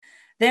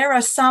there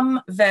are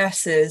some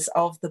verses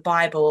of the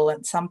Bible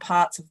and some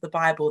parts of the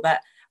Bible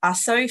that are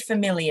so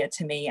familiar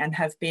to me and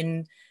have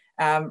been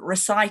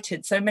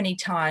recited so many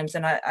times,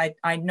 and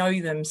I know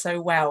them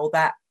so well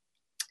that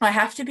I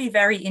have to be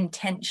very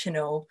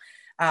intentional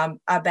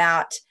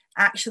about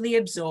actually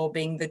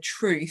absorbing the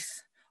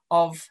truth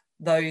of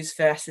those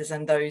verses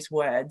and those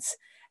words.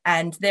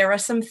 And there are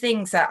some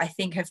things that I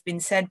think have been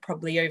said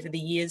probably over the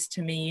years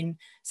to me in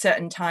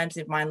certain times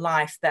of my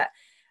life that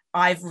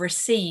I've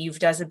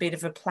received as a bit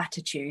of a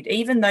platitude.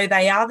 Even though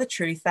they are the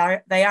truth,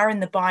 they are in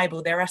the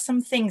Bible, there are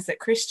some things that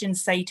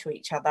Christians say to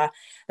each other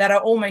that are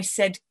almost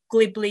said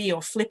glibly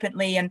or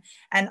flippantly, and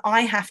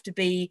I have to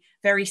be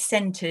very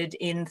centered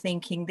in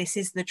thinking this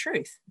is the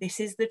truth. This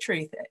is the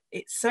truth.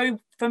 It's so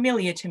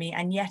familiar to me,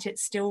 and yet it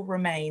still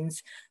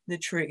remains the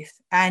truth.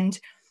 And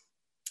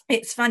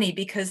it's funny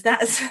because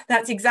that's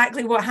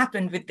exactly what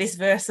happened with this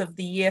verse of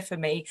the year for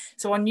me.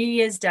 So on New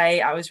Year's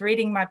Day, I was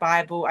reading my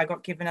Bible. I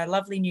got given a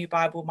lovely new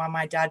Bible by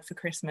my dad for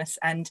Christmas,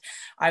 and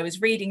I was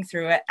reading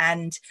through it,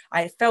 and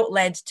I felt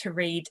led to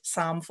read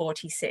Psalm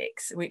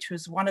 46, which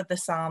was one of the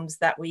Psalms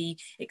that we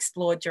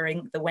explored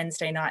during the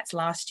Wednesday nights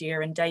last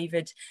year, and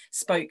David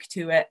spoke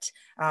to it.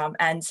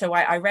 And so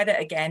I read it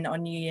again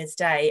on New Year's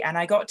Day, and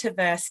I got to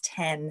verse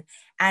 10,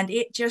 and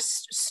it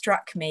just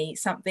struck me,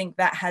 something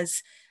that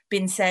has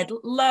been said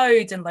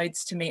loads and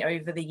loads to me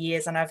over the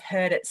years, and I've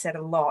heard it said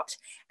a lot,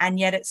 and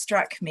yet it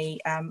struck me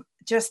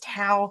just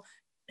how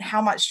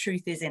much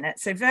truth is in it.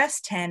 So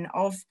verse 10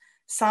 of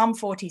Psalm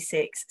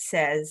 46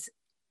 says,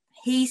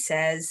 he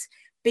says,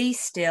 "Be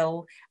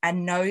still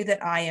and know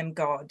that I am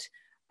God.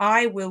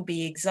 I will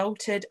be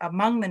exalted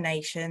among the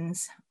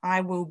nations. I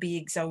will be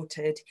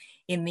exalted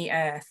in the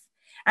earth."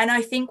 And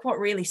I think what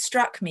really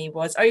struck me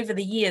was, over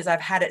the years,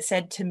 I've had it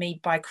said to me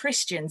by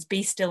Christians,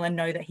 be still and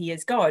know that he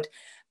is God.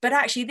 But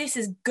actually, this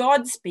is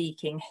God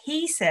speaking.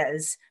 He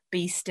says,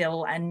 be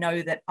still and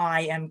know that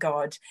I am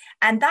God.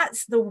 And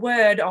that's the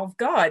word of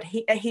God.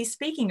 He's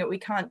speaking it. We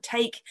can't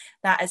take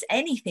that as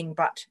anything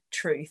but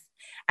truth.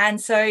 And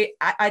so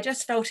I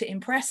just felt it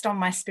impressed on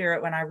my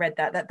spirit when I read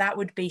that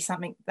would be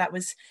something that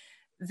was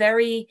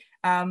very,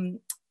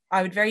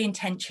 I would very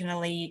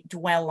intentionally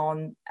dwell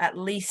on at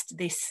least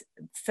this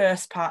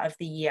first part of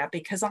the year,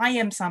 because I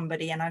am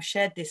somebody, and I've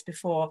shared this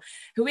before,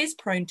 who is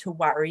prone to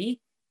worry,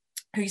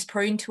 who's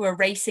prone to a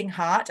racing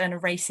heart and a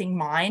racing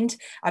mind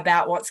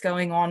about what's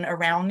going on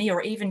around me,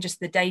 or even just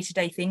the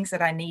day-to-day things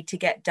that I need to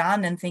get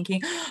done, and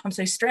thinking, oh, I'm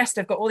so stressed,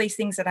 I've got all these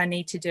things that I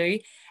need to do.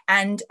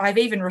 And I've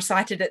even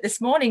recited it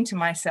this morning to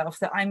myself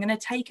that I'm going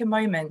to take a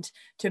moment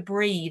to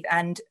breathe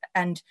and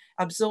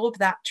absorb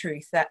that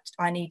truth, that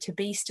I need to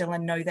be still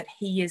and know that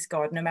he is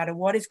God, no matter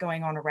what is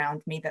going on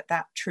around me,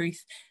 that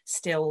truth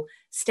still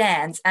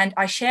stands. And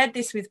I shared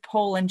this with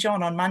Paul and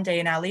John on Monday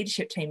in our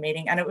leadership team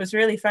meeting, and it was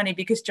really funny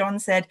because John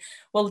said,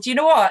 well, do you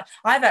know what?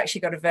 I've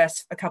actually got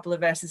a couple of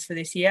verses for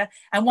this year,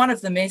 and one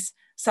of them is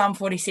Psalm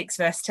 46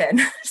 verse 10.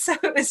 So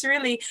it was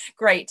really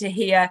great to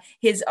hear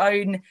his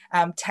own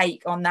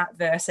take on that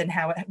verse and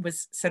how it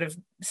was sort of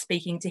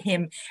speaking to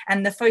him.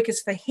 And the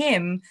focus for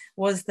him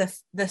was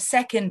the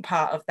second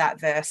part of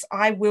that verse.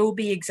 I will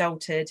be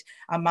exalted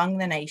among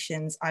the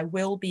nations. I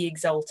will be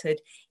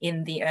exalted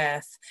in the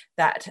earth.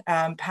 That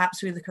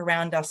perhaps we look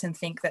around us and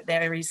think that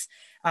there is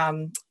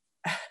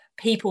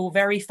people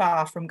very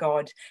far from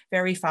God,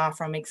 very far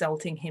from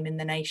exalting him in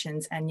the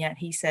nations. And yet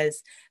he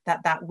says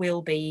that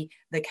will be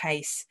the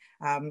case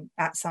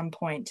at some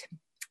point,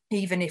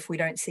 even if we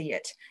don't see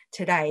it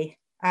today.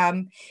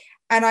 And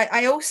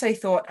I also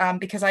thought,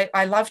 because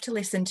I love to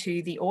listen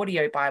to the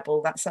audio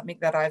Bible, that's something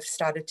that I've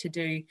started to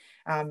do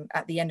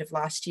at the end of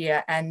last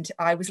year. And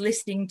I was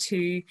listening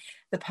to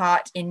the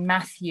part in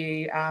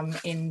Matthew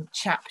in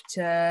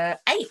chapter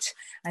 8,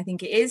 I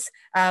think it is,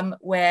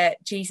 where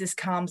Jesus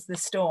calms the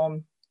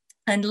storm.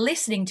 And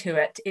listening to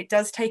it, it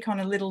does take on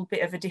a little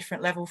bit of a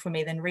different level for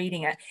me than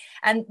reading it.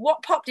 And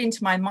what popped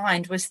into my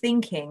mind was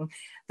thinking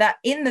that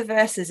in the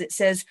verses it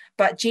says,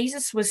 but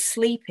Jesus was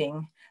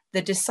sleeping,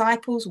 the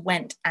disciples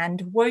went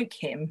and woke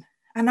him.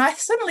 And I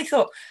suddenly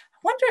thought, I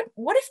wonder,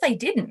 what if they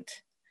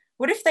didn't?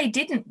 What if they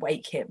didn't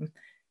wake him?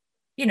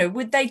 You know,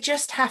 would they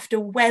just have to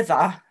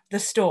weather the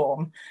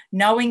storm,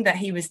 knowing that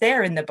he was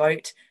there in the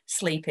boat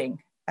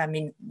sleeping? I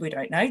mean, we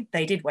don't know.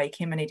 They did wake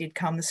him and he did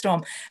calm the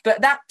storm.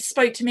 But that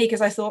spoke to me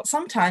because I thought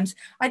sometimes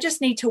I just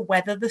need to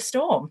weather the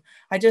storm.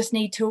 I just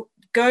need to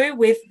go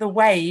with the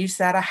waves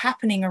that are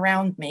happening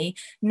around me,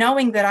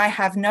 knowing that I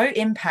have no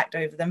impact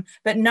over them,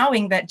 but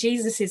knowing that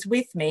Jesus is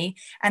with me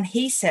and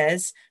he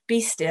says,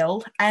 be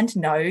still and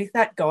know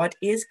that God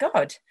is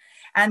God.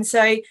 And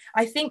so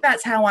I think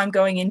that's how I'm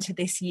going into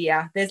this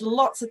year. There's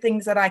lots of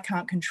things that I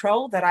can't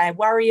control, that I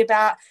worry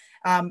about,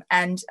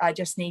 and I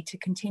just need to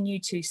continue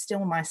to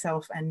still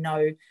myself and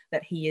know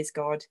that he is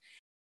God.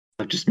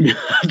 I've just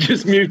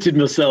muted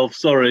myself.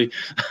 Sorry.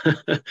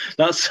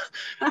 That's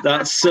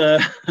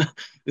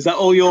is that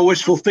all your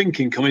wishful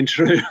thinking coming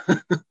true?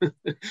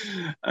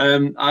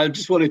 I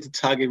just wanted to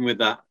tag in with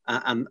that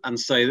and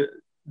say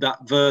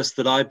that verse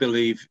that I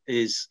believe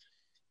is,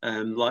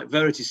 like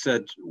Verity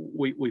said,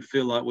 we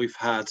feel like we've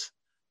had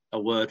a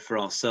word for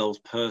ourselves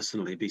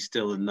personally, be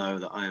still and know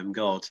that I am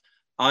God.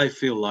 I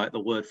feel like the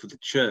word for the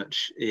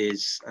church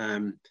is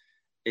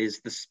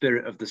the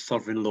Spirit of the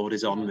Sovereign Lord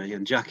is on me.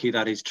 And Jackie,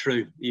 that is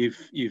true.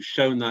 You've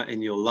shown that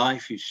in your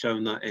life. You've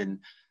shown that in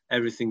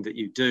everything that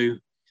you do.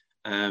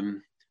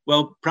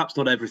 Well, perhaps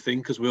not everything,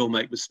 because we all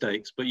make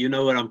mistakes, but you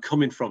know where I'm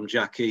coming from,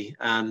 Jackie.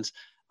 And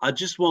I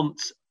just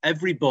want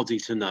everybody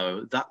to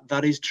know that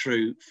that is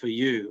true for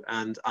you.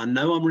 And I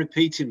know I'm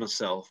repeating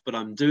myself, but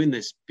I'm doing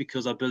this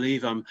because I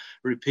believe I'm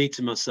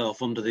repeating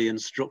myself under the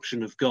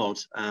instruction of God.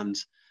 And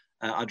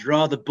I'd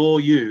rather bore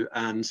you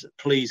and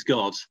please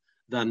God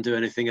than do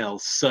anything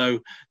else. So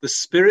the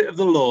Spirit of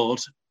the Lord,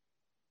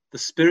 the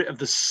Spirit of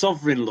the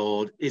Sovereign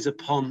Lord is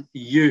upon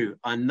you.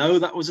 I know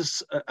that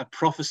was a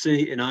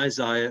prophecy in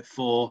Isaiah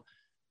for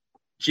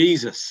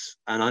Jesus,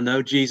 and I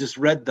know Jesus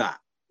read that,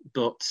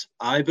 but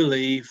I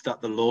believe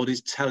that the Lord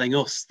is telling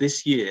us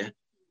this year.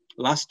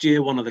 Last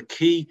year, one of the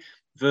key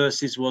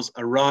verses was,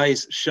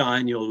 arise,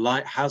 shine, your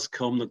light has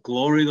come, the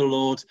glory of the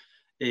Lord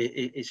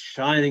is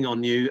shining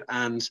on you,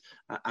 and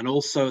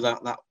also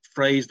that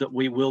phrase that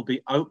we will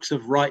be oaks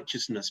of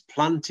righteousness,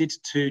 planted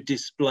to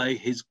display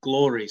his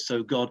glory.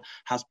 So God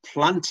has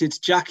planted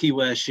Jackie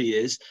where she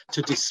is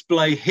to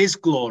display his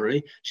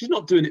glory. She's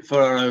not doing it for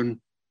her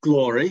own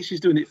glory, she's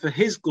doing it for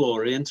his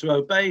glory and to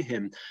obey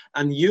him.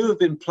 And you have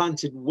been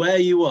planted where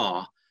you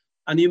are.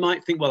 And you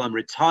might think, well, I'm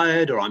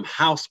retired or I'm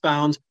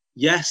housebound.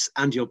 Yes,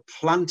 and you're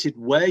planted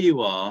where you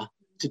are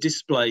to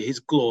display his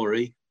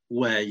glory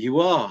where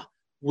you are.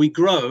 We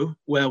grow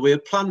where we're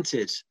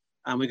planted,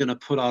 and we're going to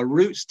put our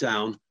roots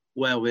down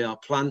where we are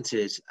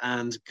planted.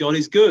 And God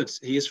is good,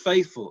 he is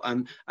faithful.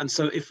 And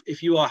so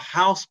if you are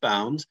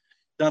housebound,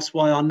 that's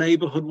why our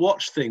neighborhood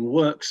watch thing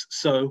works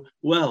so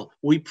well.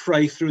 We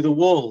pray through the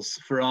walls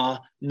for our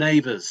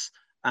neighbors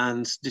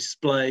and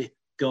display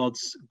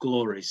God's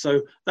glory.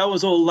 So that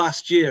was all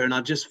last year, and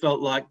I just felt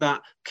like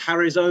that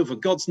carries over.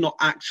 God's not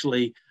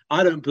actually,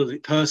 I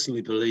don't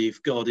personally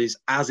believe God is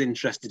as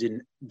interested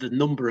in the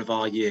number of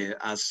our year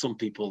as some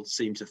people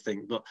seem to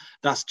think, but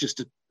that's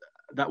just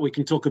that we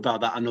can talk about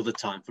that another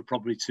time, for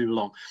probably too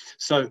long.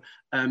 So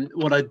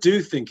what I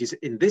do think is,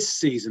 in this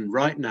season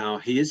right now,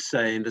 he is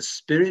saying the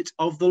Spirit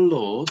of the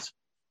Lord,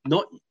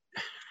 not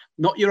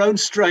your own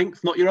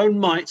strength, not your own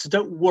might. So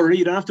don't worry,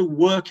 you don't have to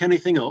work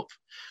anything up.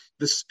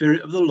 The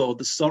Spirit of the Lord,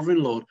 the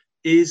Sovereign Lord,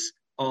 is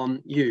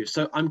on you.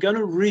 So I'm going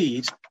to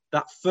read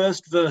that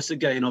first verse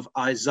again of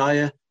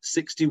Isaiah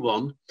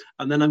 61,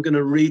 and then I'm going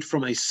to read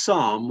from a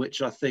psalm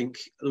which I think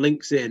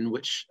links in,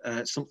 which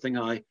something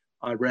I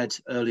read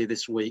earlier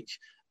this week,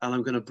 and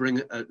I'm going to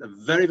bring a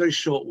very, very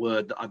short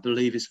word that I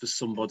believe is for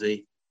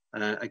somebody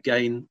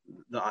again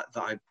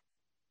that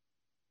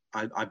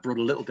I brought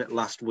a little bit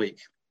last week.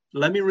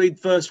 Let me read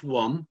verse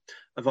 1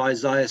 of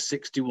Isaiah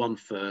 61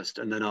 first,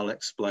 and then I'll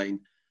explain.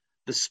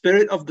 The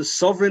Spirit of the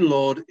Sovereign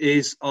Lord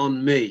is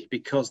on me,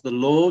 because the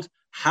Lord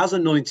has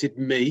anointed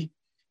me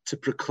to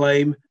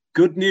proclaim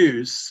good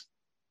news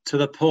to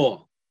the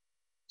poor.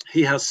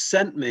 He has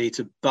sent me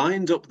to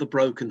bind up the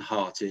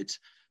brokenhearted,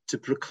 to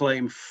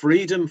proclaim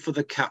freedom for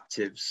the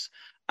captives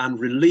and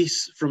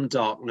release from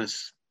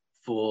darkness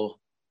for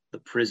the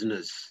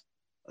prisoners.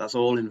 That's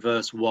all in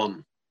verse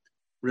 1.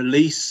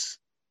 Release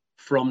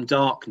from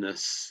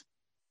darkness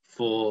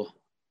for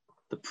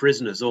the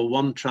prisoners, or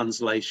one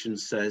translation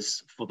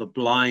says for the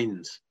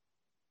blind.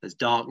 There's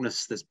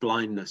darkness, there's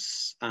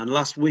blindness. And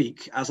last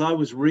week, as I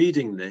was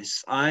reading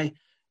this, I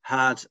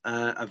had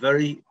a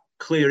very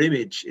clear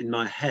image in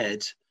my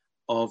head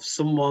of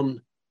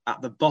someone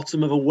at the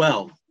bottom of a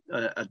well,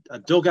 a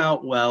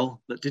dugout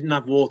well that didn't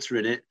have water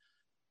in it,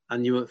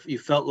 and you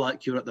felt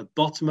like you were at the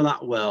bottom of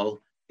that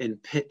well in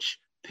pitch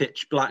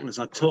blackness.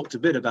 I talked a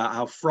bit about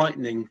how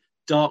frightening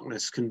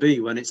darkness can be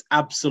when it's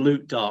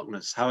absolute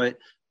darkness, how it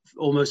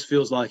almost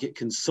feels like it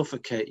can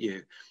suffocate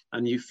you,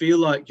 and you feel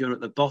like you're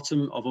at the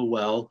bottom of a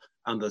well,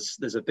 and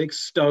there's a big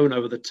stone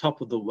over the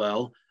top of the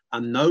well,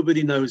 and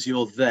nobody knows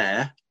you're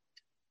there.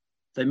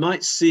 They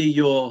might see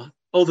your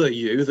other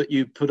you that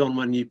you put on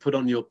when you put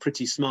on your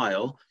pretty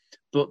smile,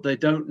 but they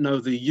don't know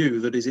the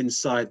you that is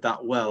inside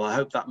that well. I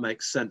hope that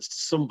makes sense to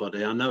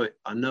somebody. I know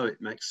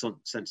it makes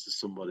sense to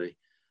somebody,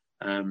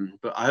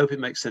 but I hope it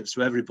makes sense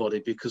to everybody,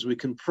 because we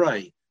can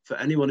pray for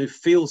anyone who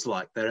feels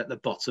like they're at the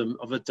bottom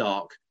of a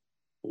dark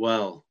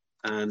well.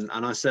 And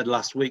I said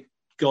last week,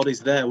 God is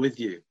there with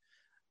you.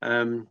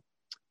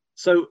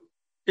 So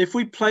if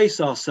we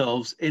place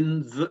ourselves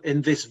in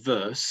this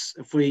verse,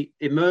 if we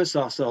immerse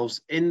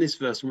ourselves in this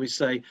verse, and we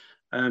say,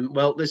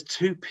 well, there's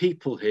two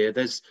people here.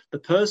 There's the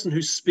person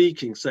who's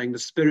speaking, saying the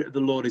Spirit of the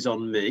Lord is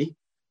on me.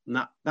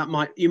 And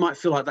you might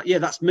feel like that. Yeah,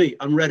 that's me.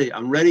 I'm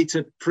ready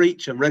to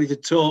preach. I'm ready to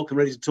talk. I'm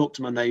ready to talk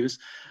to my neighbors.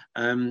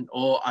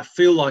 Or I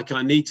feel like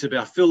I need to be.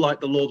 I feel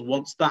like the Lord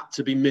wants that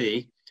to be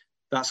me.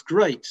 That's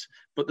great.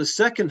 But the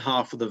second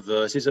half of the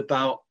verse is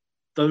about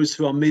those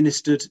who are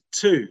ministered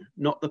to,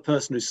 not the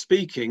person who's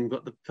speaking,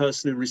 but the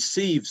person who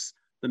receives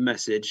the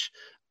message.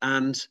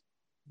 And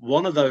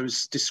one of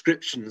those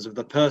descriptions of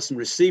the person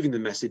receiving the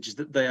message is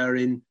that they are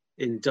in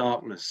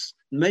darkness.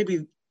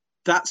 Maybe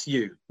that's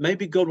you.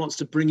 Maybe God wants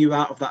to bring you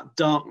out of that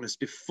darkness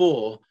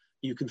before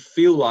you can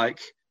feel like,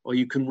 or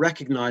you can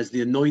recognize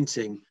the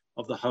anointing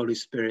of the Holy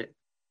Spirit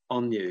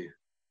on you.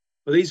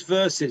 But these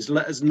verses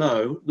let us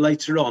know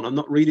later on, I'm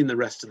not reading the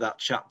rest of that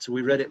chapter,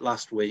 we read it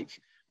last week,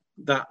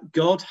 that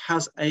God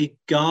has a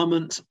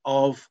garment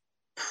of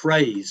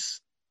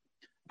praise.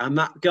 And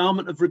that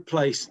garment of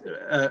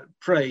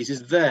praise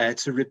is there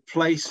to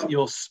replace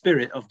your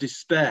spirit of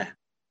despair.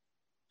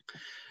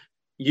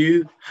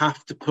 You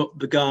have to put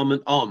the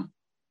garment on.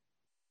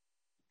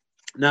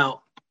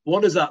 Now,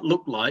 what does that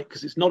look like?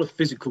 Because it's not a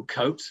physical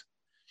coat.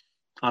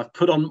 I've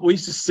put on, we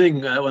used to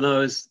sing when I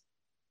was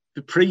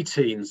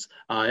pre-teens,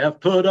 I have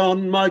put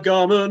on my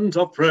garment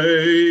of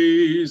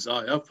praise.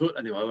 I have put,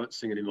 anyway, I won't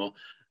sing anymore.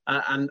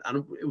 And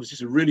it was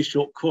just a really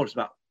short chorus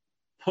about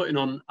putting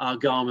on our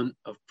garment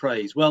of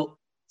praise. Well,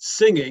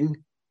 singing,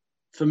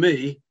 for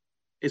me,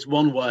 is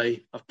one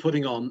way of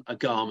putting on a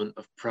garment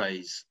of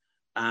praise.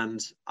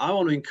 And I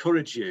want to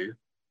encourage you,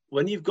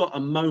 when you've got a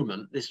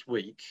moment this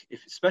week,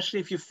 especially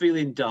if you're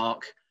feeling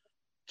dark,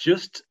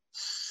 just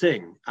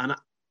sing. And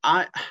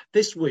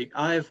this week,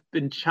 I have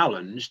been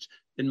challenged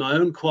in my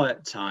own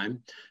quiet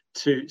time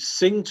to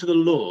sing to the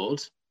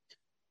Lord,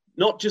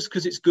 not just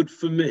because it's good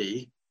for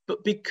me,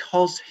 but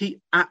because he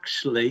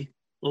actually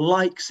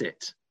likes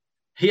it.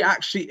 He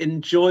actually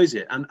enjoys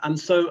it. And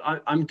so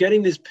I'm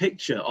getting this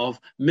picture of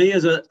me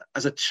as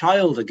a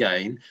child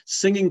again,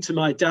 singing to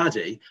my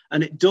daddy.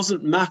 And it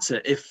doesn't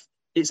matter if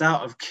it's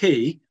out of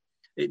key.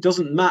 It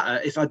doesn't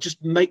matter if I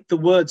just make the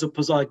words up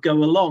as I go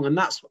along. And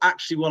that's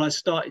actually what I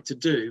started to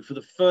do for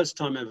the first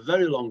time in a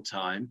very long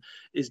time,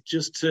 is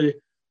just to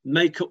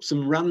make up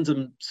some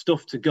random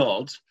stuff to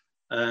God,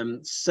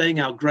 saying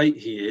how great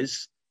he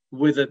is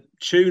with a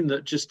tune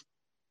that just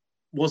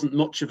wasn't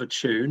much of a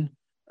tune.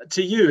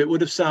 To you, it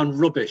would have sounded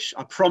rubbish.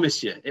 I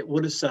promise you, it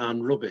would have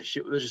sounded rubbish.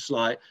 It was just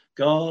like,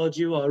 God,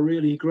 you are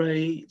really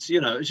great.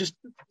 You know, it's just,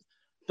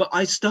 but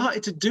I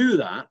started to do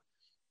that.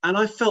 And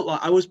I felt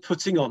like I was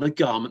putting on a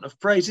garment of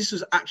praise. This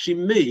was actually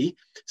me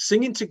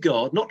singing to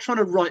God, not trying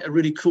to write a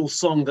really cool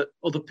song that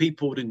other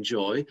people would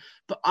enjoy.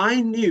 But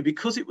I knew,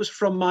 because it was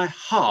from my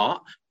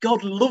heart,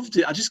 God loved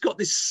it. I just got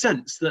this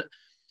sense that,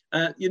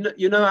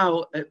 you know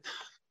how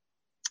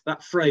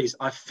that phrase,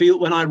 I feel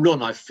when I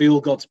run, I feel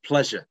God's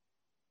pleasure.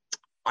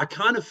 I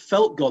kind of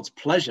felt God's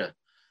pleasure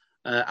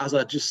as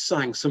I just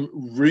sang some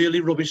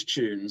really rubbish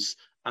tunes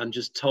and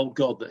just told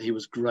God that he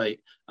was great.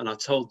 And I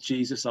told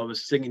Jesus I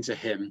was singing to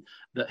him,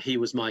 that he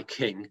was my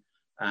king,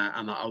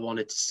 and that I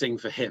wanted to sing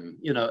for him.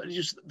 You know,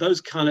 just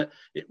those kind of,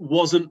 it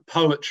wasn't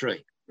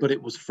poetry, but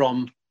it was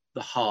from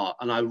the heart.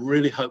 And I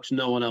really hoped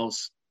no one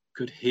else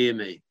could hear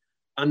me.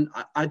 And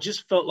I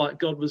just felt like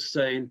God was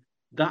saying,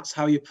 that's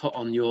how you put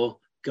on your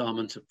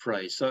garment of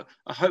praise. So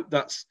I hope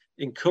that's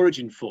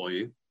encouraging for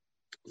you.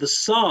 The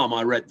psalm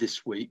I read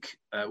this week,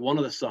 one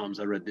of the psalms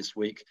I read this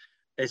week,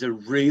 is a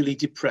really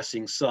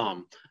depressing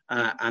psalm.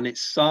 And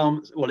it's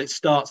it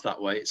starts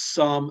that way. It's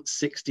Psalm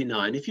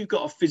 69. If you've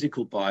got a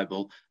physical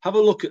Bible, have a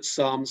look at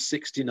Psalm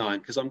 69,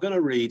 because I'm going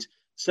to read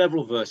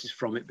several verses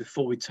from it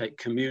before we take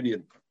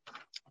communion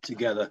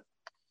together.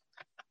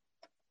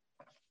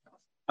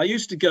 I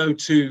used to go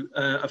to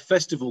a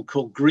festival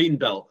called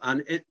Greenbelt,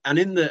 and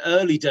in the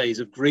early days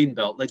of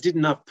Greenbelt, they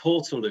didn't have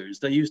portaloos.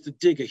 They used to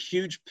dig a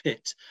huge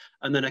pit,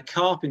 and then a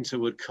carpenter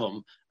would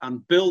come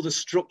and build a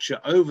structure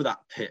over that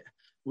pit,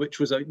 which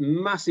was a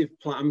massive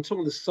plant. I'm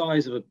talking the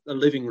size of a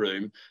living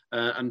room,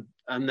 and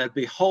there'd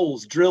be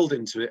holes drilled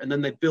into it, and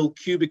then they'd build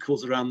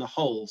cubicles around the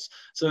holes.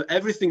 So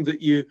everything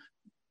that you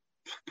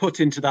put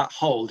into that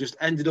hole just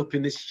ended up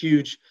in this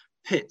huge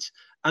pit.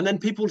 And then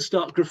people would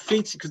start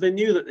graffiti, because they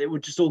knew that it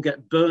would just all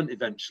get burnt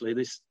eventually,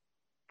 this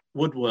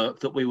woodwork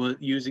that we were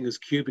using as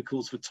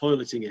cubicles for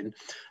toileting in.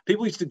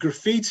 People used to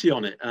graffiti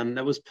on it, and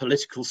there was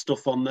political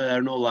stuff on there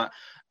and all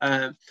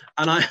that.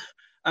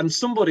 And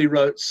somebody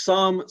wrote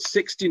Psalm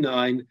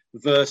 69,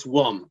 verse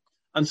 1.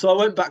 And so I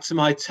went back to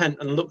my tent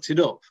and looked it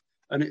up.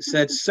 And it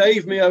said,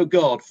 save me, O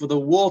God, for the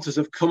waters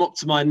have come up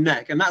to my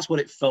neck. And that's what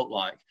it felt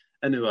like.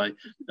 Anyway,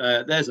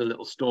 there's a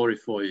little story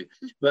for you.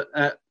 But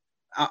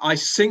I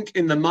sink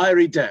in the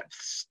miry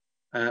depths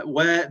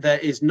where there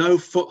is no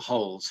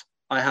foothold.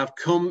 I have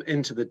come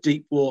into the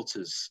deep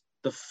waters.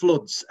 The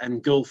floods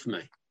engulf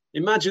me.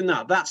 Imagine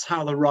that. That's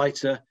how the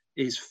writer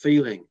is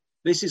feeling.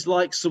 This is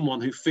like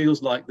someone who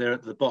feels like they're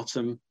at the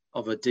bottom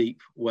of a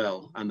deep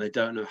well and they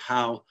don't know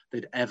how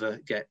they'd ever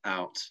get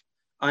out.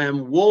 I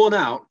am worn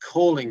out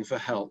calling for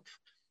help.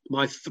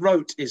 My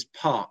throat is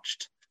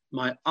parched.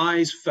 My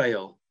eyes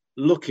fail,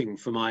 looking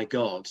for my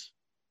God.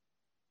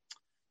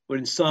 We're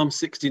in Psalm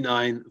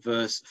 69,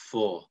 verse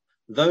 4.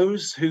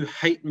 Those who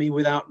hate me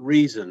without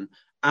reason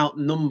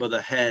outnumber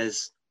the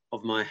hairs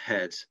of my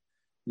head.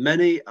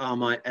 Many are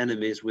my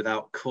enemies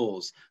without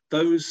cause,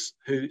 those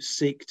who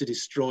seek to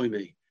destroy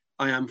me.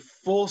 I am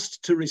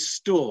forced to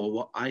restore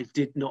what I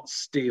did not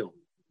steal.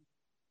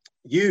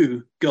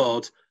 You,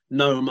 God,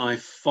 know my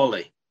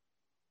folly.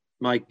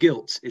 My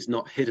guilt is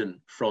not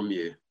hidden from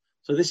you.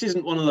 So this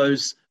isn't one of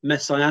those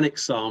messianic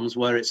psalms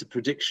where it's a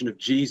prediction of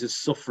Jesus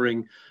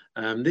suffering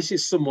This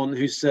is someone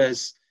who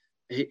says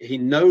he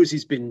knows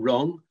he's been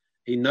wrong,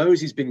 he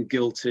knows he's been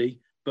guilty,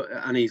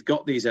 and he's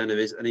got these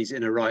enemies and he's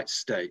in a right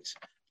state.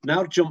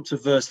 Now jump to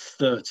verse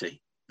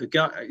 30. The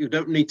guy, you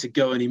don't need to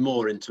go any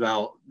more into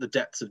the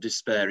depths of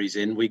despair he's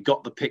in. We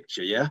got the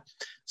picture, yeah?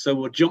 So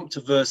we'll jump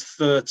to verse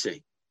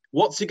 30.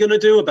 What's he going to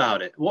do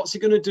about it? What's he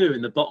going to do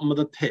in the bottom of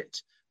the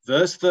pit?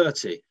 Verse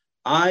 30,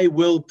 I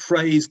will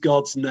praise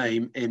God's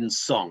name in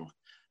song.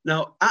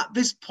 Now, at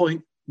this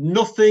point,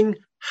 nothing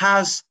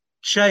has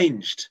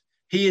changed.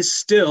 He is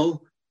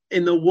still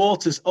in the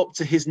waters up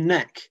to his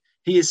neck.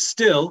 He is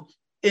still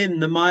in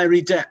the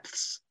miry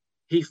depths.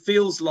 He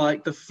feels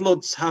like the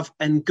floods have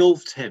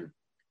engulfed him.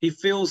 He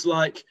feels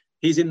like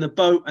he's in the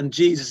boat and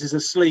Jesus is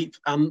asleep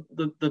and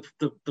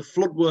the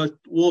flood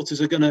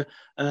waters are going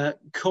to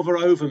cover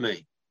over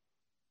me.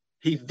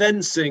 He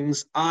then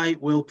sings, I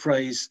will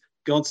praise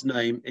God's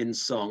name in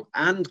song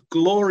and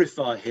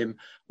glorify him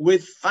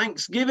with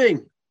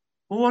thanksgiving.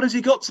 Well, what has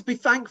he got to be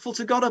thankful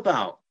to God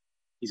about?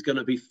 He's going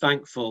to be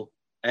thankful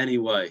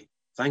anyway.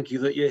 Thank you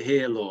that you're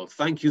here, Lord.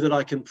 Thank you that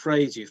I can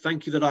praise you.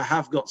 Thank you that I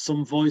have got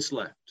some voice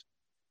left.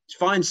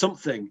 Find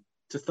something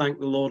to thank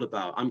the Lord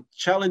about. I'm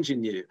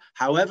challenging you.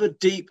 However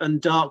deep and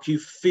dark you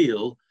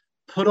feel,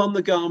 put on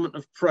the garment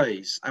of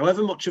praise.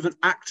 However much of an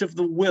act of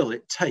the will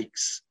it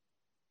takes,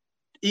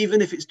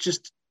 even if it's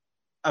just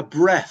a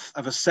breath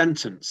of a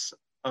sentence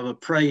of a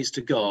praise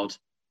to God,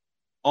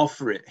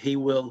 offer it. He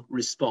will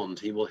respond.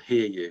 He will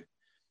hear you.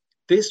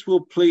 This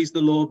will please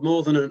the Lord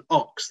more than an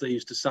ox they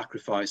used to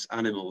sacrifice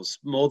animals,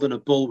 more than a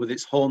bull with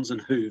its horns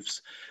and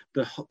hooves.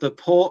 The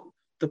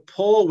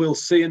poor will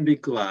see and be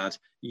glad.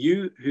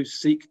 You who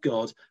seek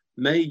God,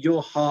 may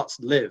your hearts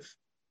live.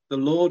 The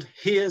Lord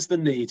hears the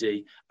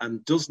needy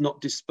and does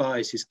not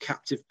despise his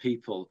captive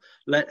people.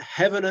 Let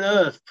heaven and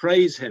earth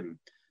praise him.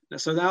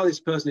 So now this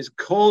person is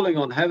calling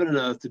on heaven and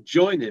earth to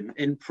join him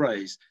in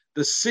praise.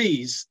 The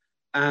seas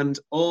and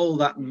all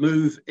that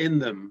move in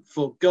them,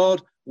 for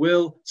God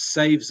will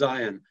save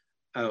Zion,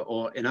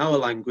 or in our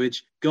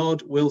language,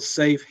 God will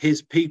save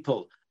his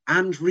people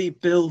and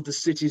rebuild the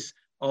cities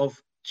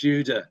of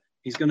Judah.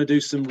 He's going to do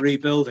some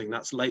rebuilding.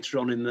 That's later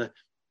on in the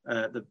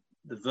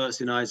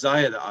verse in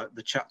Isaiah,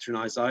 the chapter in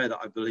Isaiah that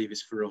I believe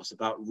is for us,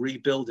 about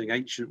rebuilding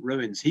ancient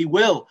ruins. He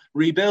will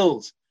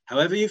rebuild.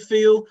 However you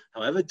feel,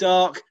 however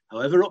dark,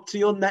 however up to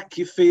your neck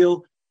you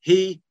feel,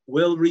 he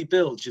will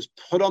rebuild. Just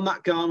put on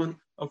that garment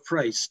of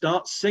praise.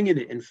 Start singing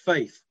it in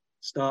faith.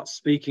 Start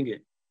speaking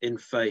it in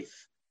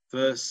faith.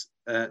 Verse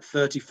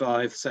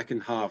 35,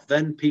 second half.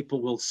 Then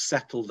people will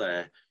settle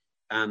there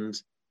and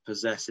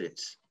possess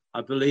it. I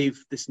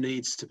believe this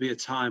needs to be a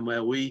time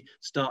where we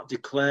start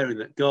declaring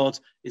that God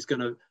is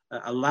going to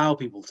allow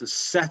people to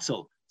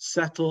settle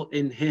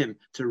in him,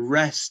 to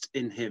rest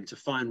in him, to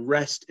find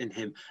rest in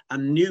him,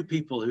 and new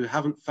people who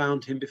haven't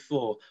found him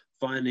before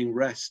finding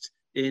rest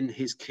in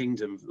his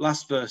kingdom.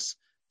 Last verse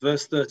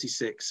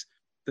 36,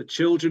 the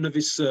children of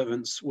his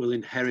servants will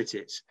inherit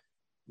it,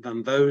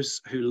 and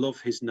those who love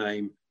his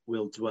name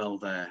will dwell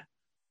there.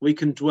 We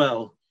can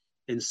dwell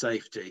in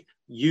safety.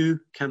 You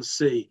can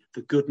see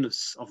the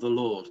goodness of the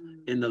Lord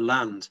in the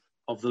land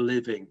of the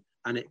living,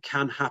 and it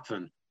can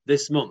happen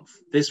this month,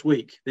 this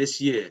week, this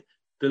year.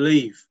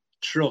 Believe,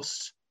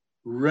 trust,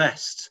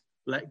 rest.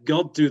 Let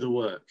God do the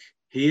work.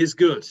 He is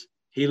good.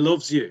 He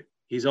loves you.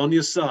 He's on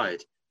your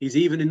side. He's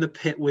even in the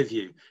pit with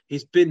you.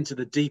 He's been to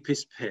the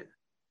deepest pit.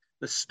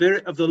 The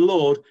Spirit of the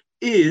Lord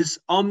is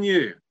on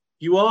you.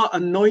 You are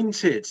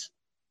anointed.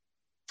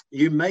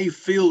 You may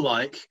feel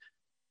like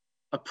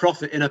a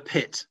prophet in a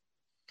pit,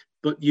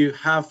 but you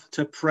have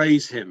to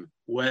praise him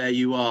where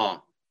you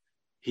are.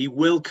 He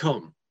will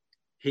come.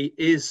 He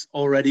is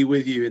already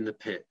with you in the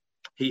pit.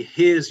 He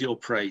hears your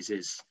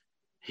praises.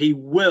 He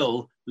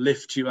will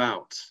lift you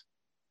out.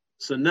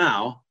 So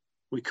now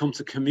we come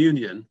to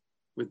communion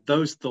with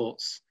those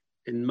thoughts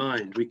in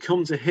mind. We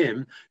come to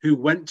him who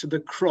went to the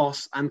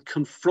cross and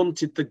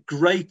confronted the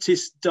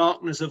greatest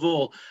darkness of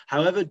all.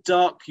 However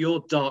dark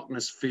your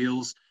darkness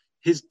feels,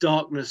 his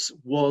darkness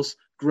was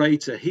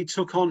greater. He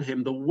took on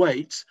him the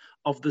weight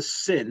of the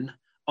sin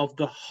of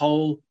the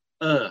whole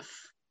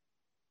earth,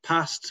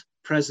 past,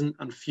 present,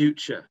 and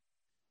future.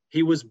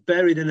 He was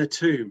buried in a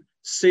tomb,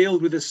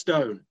 sealed with a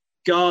stone,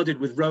 guarded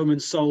with Roman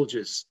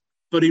soldiers,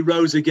 but he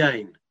rose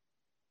again.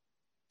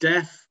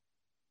 Death,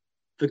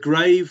 the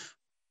grave,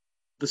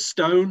 the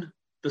stone,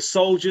 the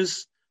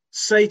soldiers,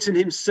 Satan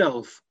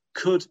himself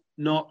could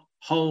not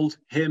hold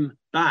him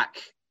back.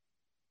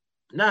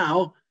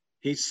 Now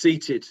he's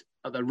seated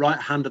at the right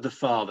hand of the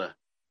Father,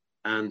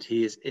 and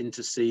he is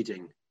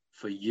interceding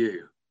for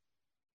you.